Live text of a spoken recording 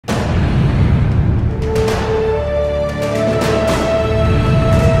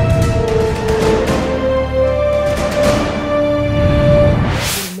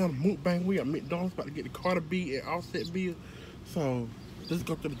McDonald's, about to get the Cardi and Offset bill. So let's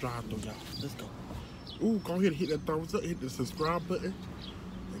go to the drive-thru, y'all. Let's go. Ooh, go ahead and hit that thumbs up, hit the subscribe button,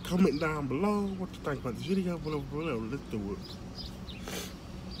 and comment down below what you think about this video, whatever. Let's do it.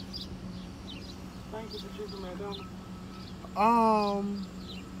 Thank you for choosing McDonald's.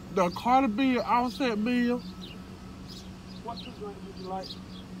 The Cardi and Offset bill. What two drinks would you like?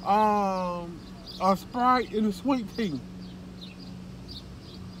 A Sprite and a sweet tea.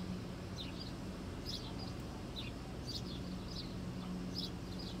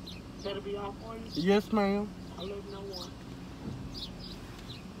 That'll be all for you? Yes, ma'am. 1101.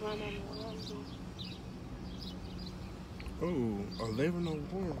 991. Ooh,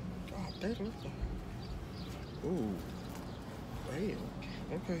 1101. God damn, let's go. Ooh, damn.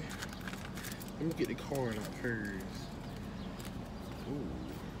 Okay. Let me get the card out first. Ooh.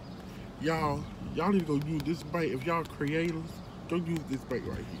 Y'all need to go use this bank. If y'all creators, go use this bank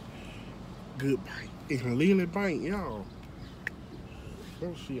right here. Good bank. It's Lily Bank, y'all.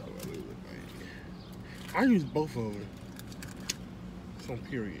 Don't see y'all Lily Bank. I use both of them. Some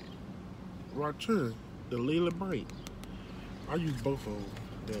period. Right here, the Lily Bank. I use both of them.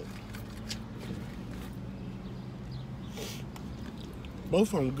 But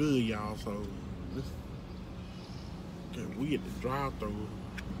both of them good, y'all. So we get the drive-thru.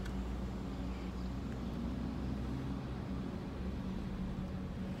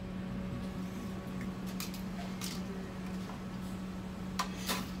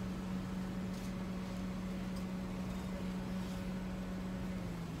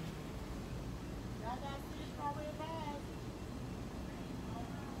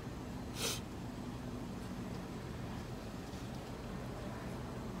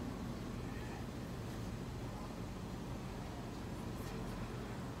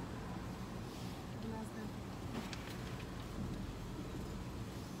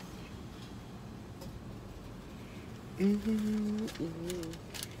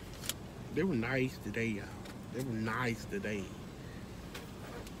 They were nice today, y'all. They were nice today.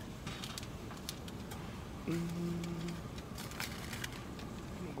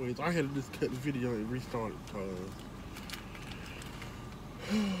 Anyways, I had to just cut the video and restart it because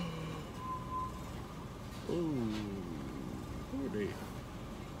ooh, who are they?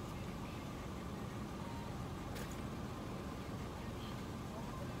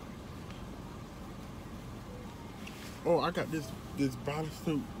 Oh, I got this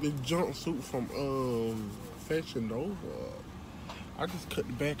bodysuit, this jumpsuit from Fashion Nova. I just cut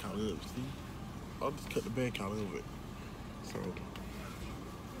the back out of it, see? I just cut the back out of it. So,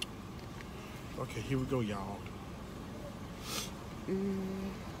 okay, here we go, y'all.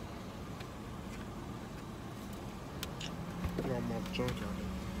 Get all my junk out of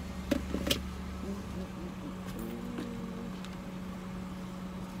it.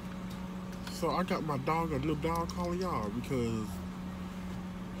 So I got my dog a new dog collar, y'all, because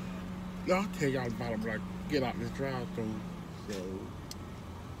I'll tell y'all about it when I get out this drive-thru. So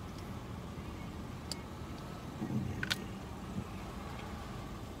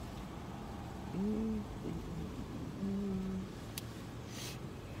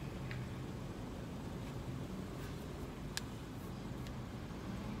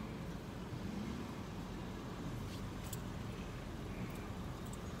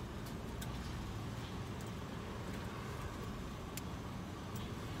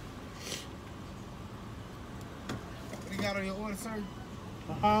What you got on your order, sir?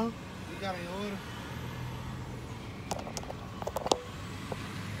 uh-huh. You got on your order?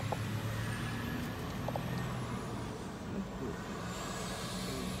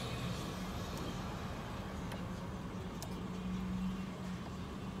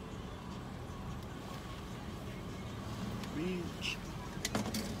 Bitch.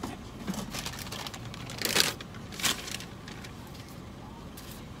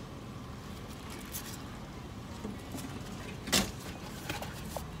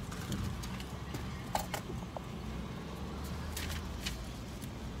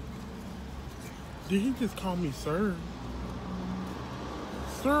 Did he just call me sir?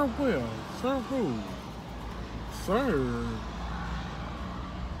 Sir Will? Sir who? Sir?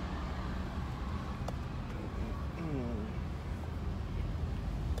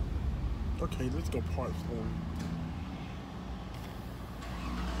 Okay, let's go parts for him.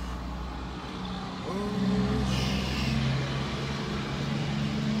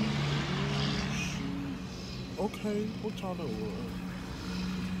 Okay, what y'all doing?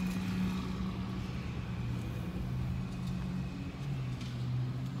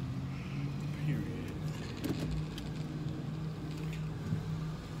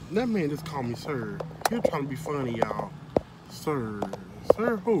 That man just called me sir. He was trying to be funny, y'all. Sir.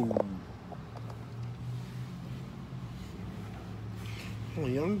 Sir who? Hold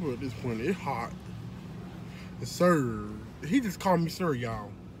on, young, but at this point, it's hot. It's sir. He just called me sir,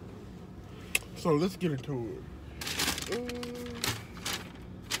 y'all. So let's get into it.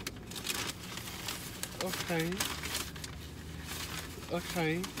 Okay.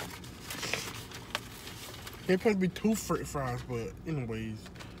 Okay. There's supposed to be 2 french fries, but anyways,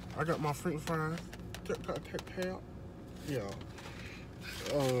 I got my french fries. Tap. Yeah.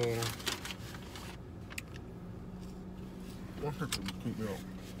 One second, keep me up.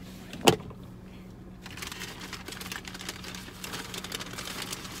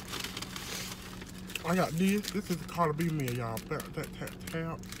 I got this. This is the Cardi meal, y'all. Tap.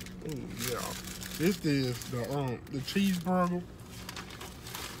 Ooh, yeah. This is the cheeseburger.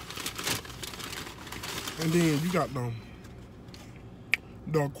 And then you got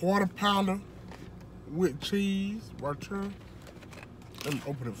the quarter pounder with cheese right here. Let me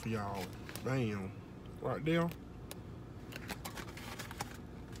open it for y'all. Bam. Right there.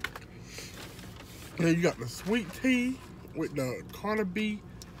 And then you got the sweet tea with the Cardi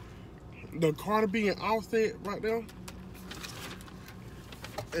and Offset right there.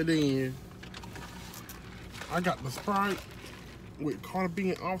 And then I got the Sprite with Cardi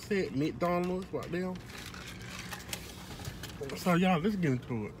and Offset, McDonald's right there. So y'all, let's get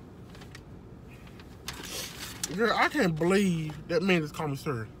into it. Girl, I can't believe that man just called me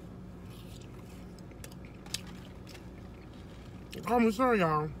sir. Call me sir,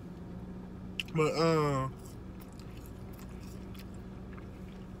 y'all. But oh,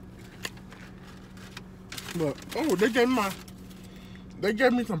 they gave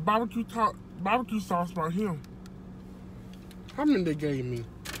me some barbecue sauce right here. How many they gave me?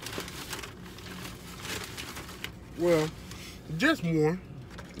 Well, just one.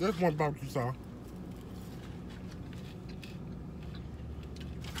 Just one barbecue sauce.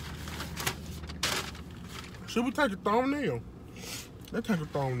 Should we take a thumbnail? Let's take a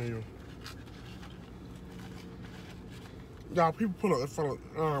thumbnail. Y'all, people pull up that fellow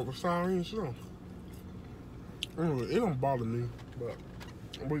with sirens, you know. Anyway, it don't bother me, but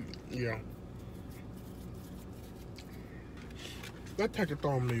yeah. Let's take a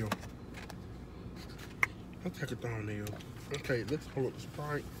thumbnail. Okay, let's pull up the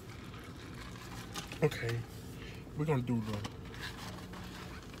Sprite. Okay, we're gonna do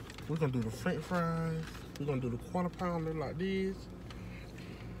the french fries. We're gonna do the quarter pounder like this.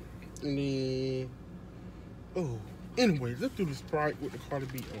 And then, oh, anyways, let's do the Sprite with the Cardi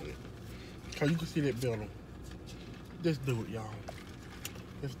B on it. So you can see that better. Let's do it, y'all.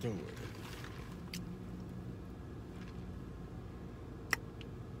 Let's do it.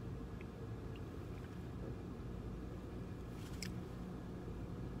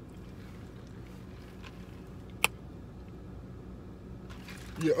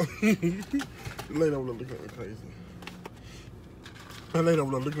 Yeah. Later over there looking at me crazy. And later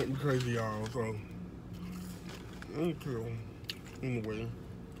over there looking at me crazy, y'all. So, okay. Anyway.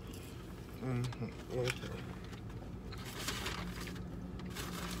 Okay.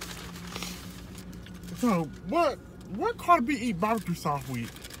 So, what Cardi B eat barbecue sauce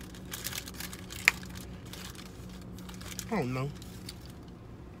with? I don't know.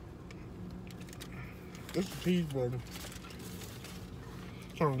 It's a cheeseburger.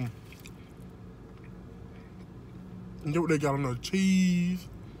 So, and what they got on the cheese,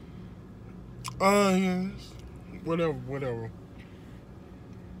 onions, whatever.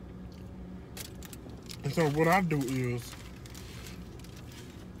 And so what I do is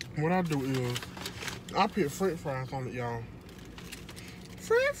I put french fries on it, y'all.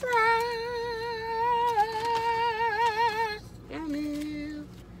 French fries on it.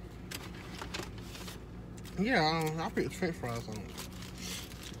 Yeah, I put french fries on it.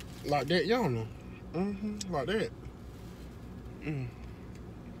 Like that, y'all know. Like that.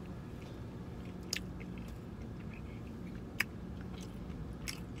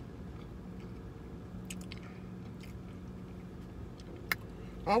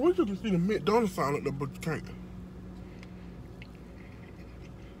 I wish you could see the McDonald's sign up there, but you can't.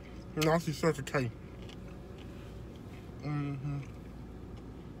 And I see such a K.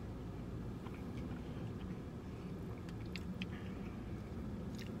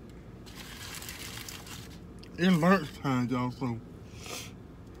 It's lunchtime, y'all, so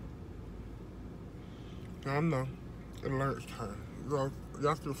I know. It's lunchtime.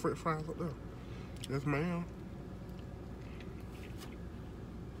 Y'all still french fries up there? Yes, ma'am.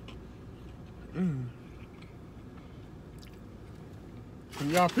 And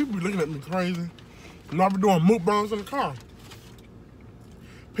y'all, people be looking at me crazy. And I be doing mukbangs in the car.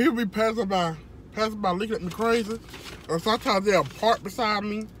 People be passing by looking at me crazy. Or sometimes they'll park beside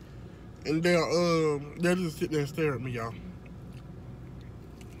me. And they'll just sit there and stare at me, y'all.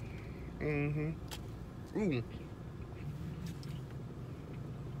 Mm-hmm. Ooh.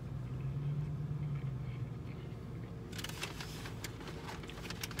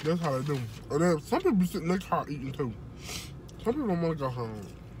 That's how they do. And then some people be sitting in their car eating too. Some people don't want to go home.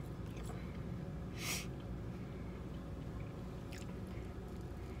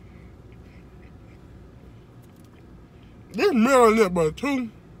 There's meal in that, but too.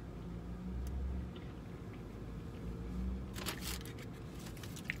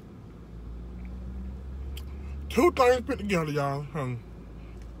 Two things put together, y'all.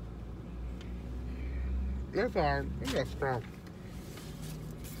 That's all. That's strong.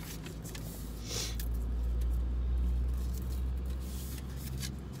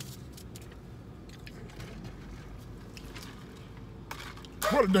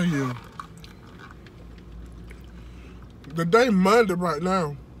 What day is? The day Monday right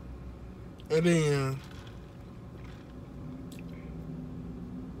now. And then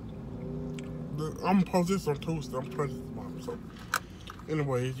I'm gonna post this on Tuesday. I'm posting this tomorrow. So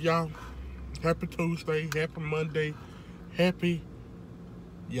anyways, y'all, happy Tuesday, happy Monday, happy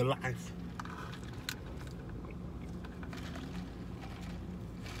your life.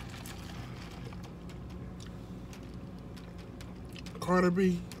 Cardi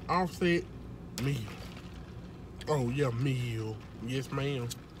B, Offset, me. Oh yeah, meal. Yes, ma'am.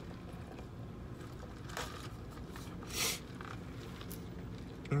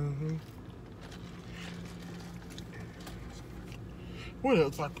 Mm-hmm. What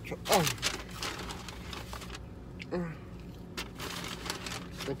else I could try? Oh.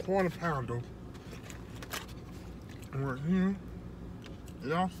 A quarter pounder. Right here.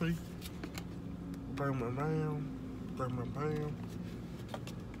 Y'all see. Bring my down. Bring my down.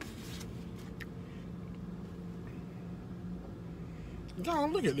 Y'all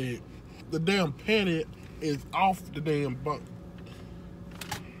look at that. The damn patty is off the damn bun.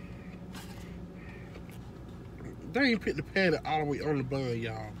 They ain't put the patty all the way on the bun,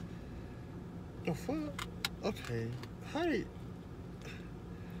 y'all. The fuck? Okay. Hey.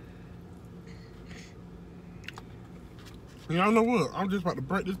 Y'all know what? I'm just about to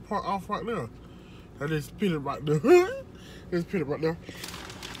break this part off right now. I just spit it right there. Just spit it right there.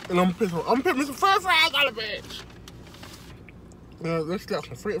 And I'm gonna put me some french fries on the bitch. Let's get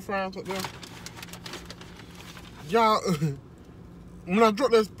some french fries up there. Y'all, when I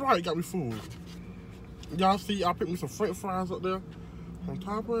dropped that Sprite, it got me full. Y'all see, I put me some french fries up there. On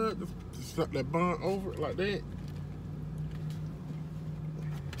top of it, just slap that bun over it like that.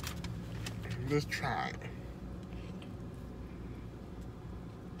 Let's try it.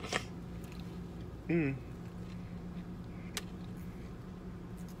 Mmm.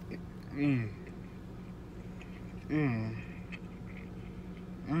 Mmm. Mmm.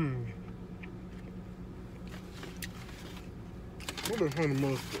 Mmm. What is honey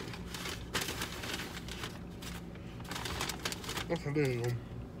mustard? That's a damn.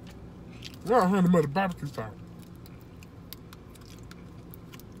 What honey mustard barbecue sauce?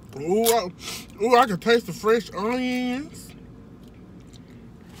 Ooh, I can taste the fresh onions.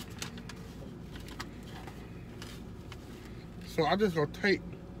 So I just gonna take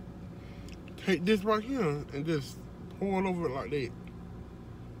this right here and just pour it over it like that.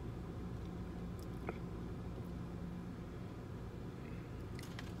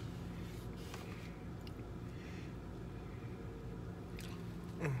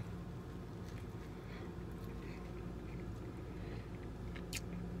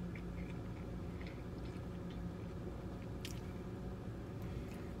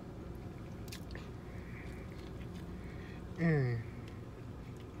 Mmm.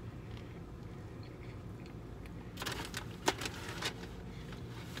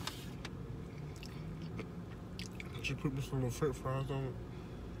 She put me some little french fries on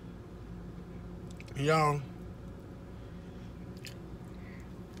it. Y'all.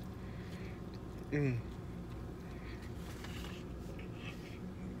 Mmm.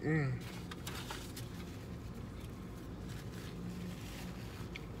 Mmm.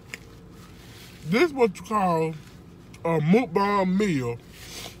 This is what you call a mukbang meal.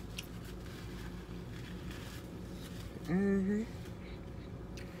 Mm-hmm.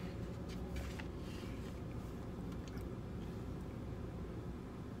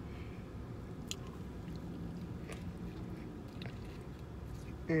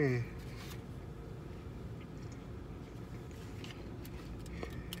 Mm.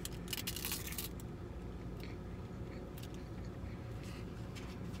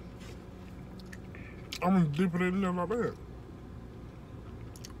 I'm gonna dip it in there like that.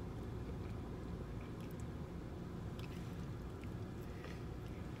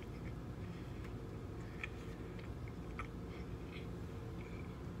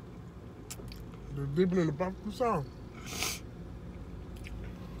 Just dip it in the barbecue sauce.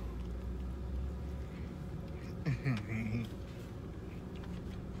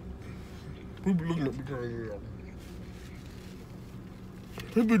 People looking at me crazy.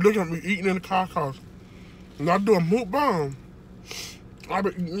 People looking at me eating in the car cause when I do a mukbang, I be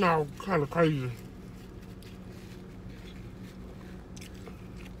eating all kind of crazy.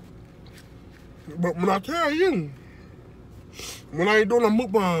 But when I tell you, when I ain't doing a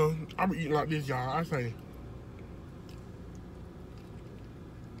mukbang, I be eating like this, y'all. I say,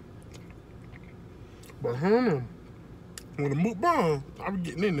 but when the mukbang, I be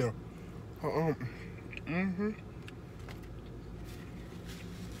getting in there.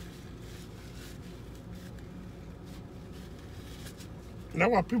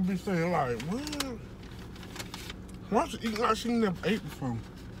 That's why people be saying like, what? Why she eat like she never ate before?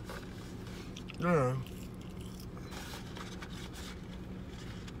 Yeah.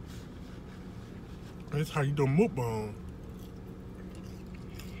 That's how you do mukbang.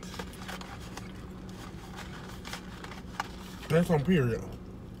 That's on period.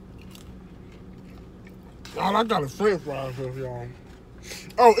 All I got is French fries here, y'all.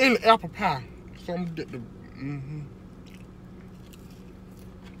 Oh, and the apple pie. So I'm gonna get the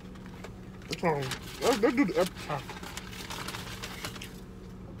So let's do the apple pie.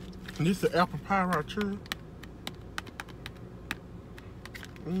 And this is the apple pie right here.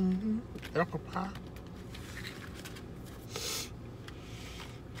 Apple pie.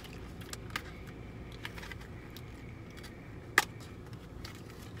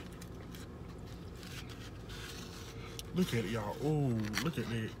 Look at it, y'all. Oh, look at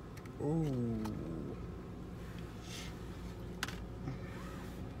that. Oh.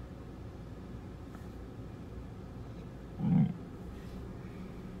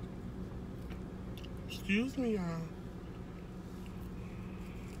 Excuse me, y'all.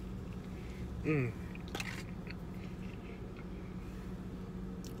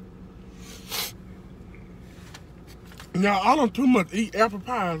 Now, I don't too much eat apple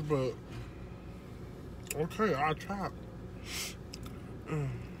pies, but okay, I'll try it.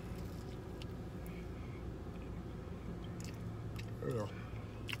 Yeah.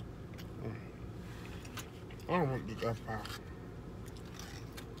 I don't want this apple pie.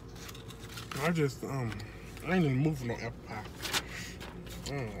 I just, I ain't even moving no apple pie.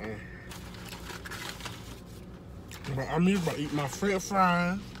 But I'm just about to eat my French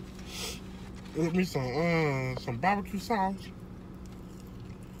fries with me some barbecue sauce.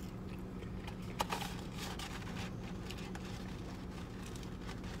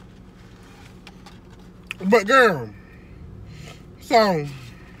 But girl,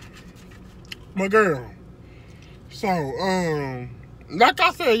 like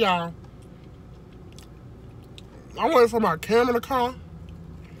I said, y'all, I went for my camera in the car.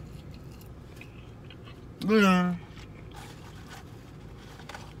 Yeah.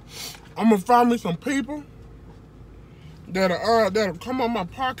 I'm gonna find me some people that'll come on my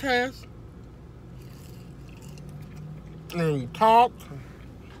podcast and talk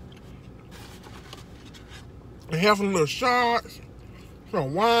and have some little shots,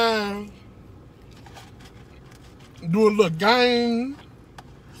 some wine, do a little game.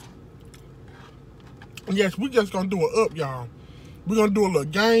 Yes, we just gonna do it up, y'all. We're gonna do a little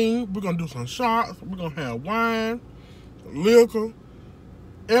game. We're gonna do some shots. We're gonna have wine, liquor,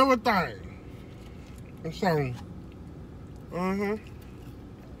 everything. And so,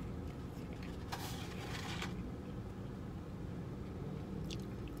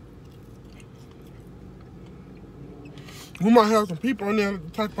 we might have some people in there to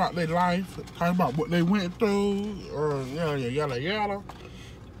talk about their life, talk about what they went through, or yada yada.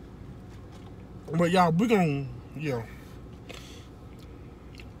 But y'all, we gonna, yeah.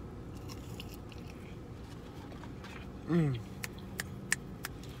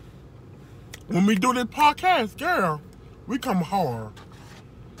 When we do this podcast, girl, we come hard.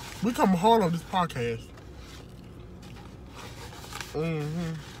 We come hard on this podcast.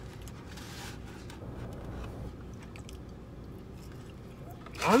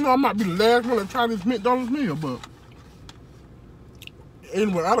 I know I might be the last one to try this McDonald's meal, but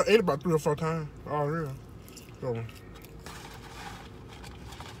anyway, I done ate it about 3 or 4 times already. So,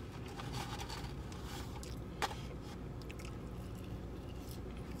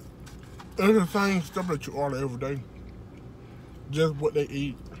 it's the same stuff that you order every day. Just what they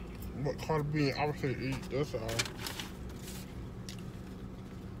eat. What Cardi B obviously eat, that's all.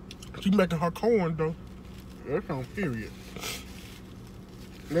 She making her corn though. That's on period.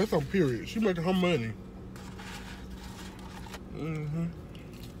 That's on period. She making her money. Let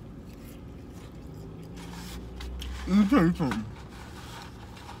me tell you something.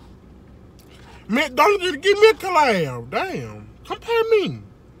 McDonald's just give me a collab. Damn. Come pay me.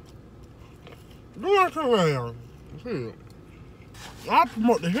 Do a collab. Shit. I'll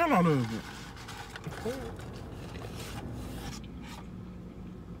promote the hell out of it.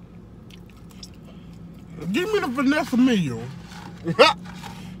 Give me the Vanessa meal.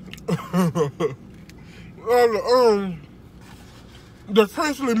 The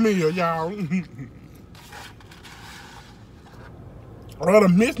Princely meal, y'all. Or the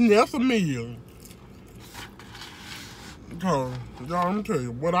Miss Nessa meal. Because, y'all, let me tell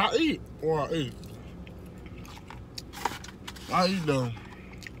you, what I eat, or I eat. I eat the,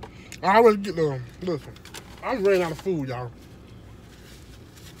 I always get the, listen, I'm running out of food, y'all.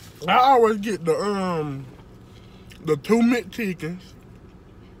 I always get the 2 McChickens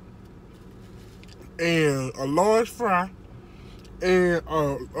and a large fry and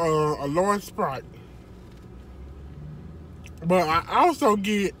a large Sprite. But I also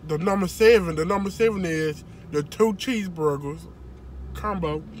get the number 7. The number 7 is the 2 cheeseburgers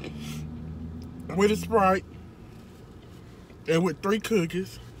combo with a Sprite and with 3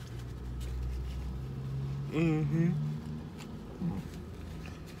 cookies.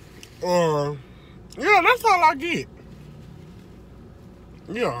 Yeah, that's all I get.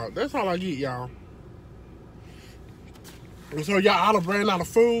 Yeah, that's all I get, y'all. And so y'all out of ran out of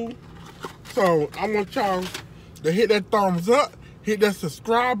food. So I want y'all to hit that thumbs up, hit that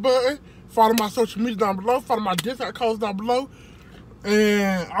subscribe button, follow my social media down below, follow my discount codes down below.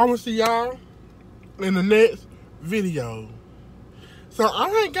 And I will see y'all in the next video. So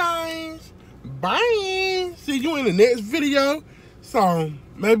alright guys, bye. See you in the next video. So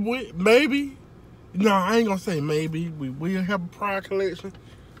maybe, no, I ain't gonna say maybe. We will have a prior collection.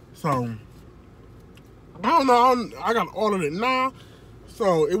 So I don't know. I gotta order it now,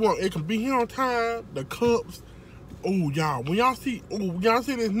 so it can be here on time. The cups. Oh y'all, when y'all see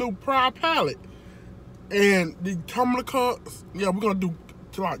this new prior palette and the tumbler cups. Yeah, we're gonna do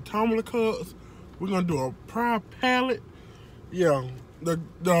like tumbler cups. We're gonna do a prior palette. Yeah, the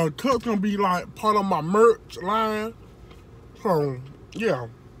cups gonna be like part of my merch line. So, yeah.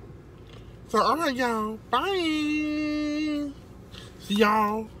 So, alright, y'all. Bye. See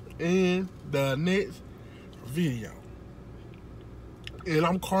y'all in the next video. And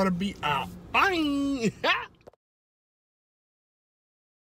I'm Cardi out. Bye.